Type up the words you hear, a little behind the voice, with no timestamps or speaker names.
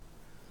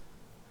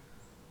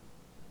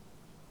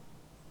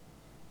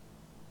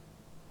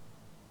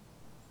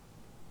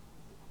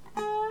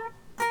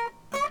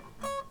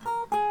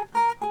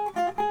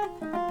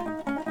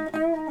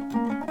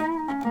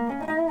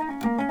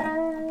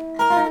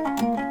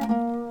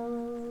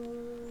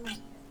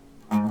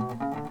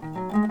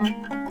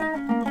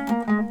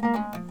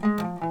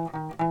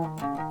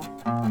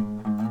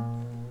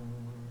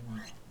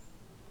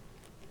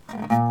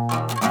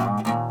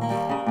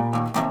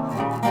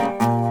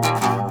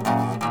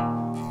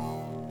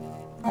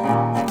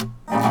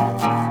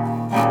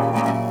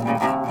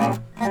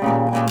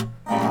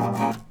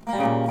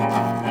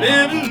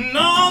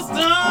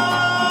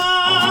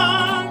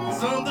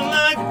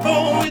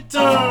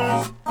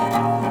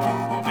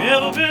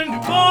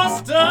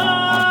lost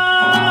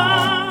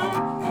up,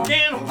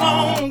 can't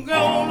won't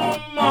go no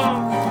more.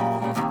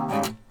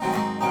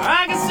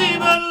 I can see the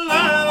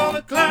light on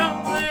the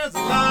clouds, there's a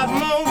lot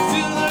more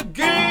to the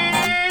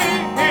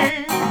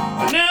game.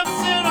 I never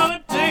said I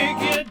would take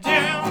you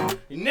down,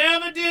 you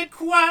never did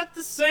quite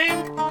the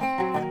same.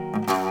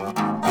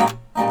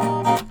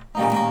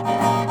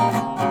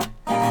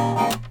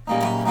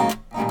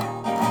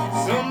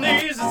 Some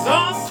days it's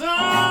awesome,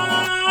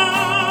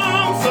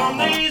 some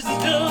days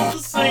it's just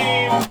the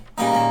same.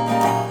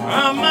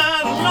 I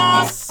might have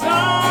lost some,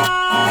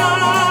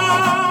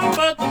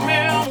 but the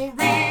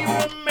memory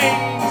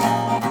remains.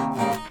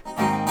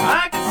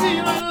 I can see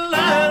the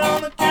light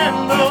on the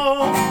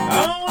candle, I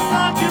always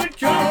thought you would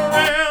come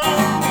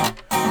around.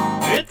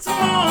 It's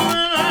more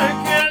than I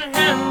can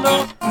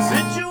handle, the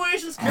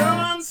situation's come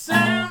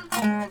unsound.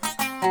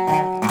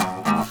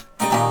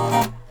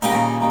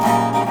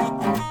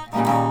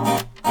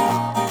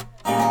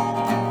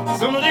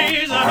 Some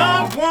days a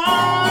hard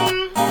one,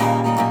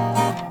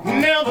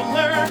 never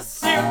learned to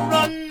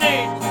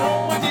serenade. No,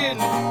 I didn't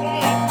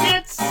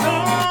get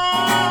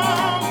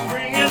some.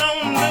 Bring it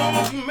on,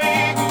 don't you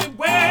make me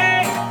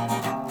wait.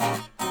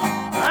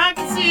 I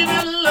can see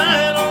that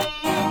light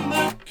on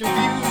the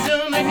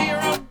confusion, I hear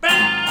a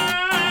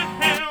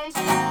bounce.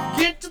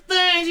 Get to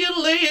things, you're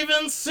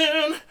leaving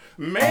soon.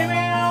 Maybe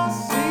I'll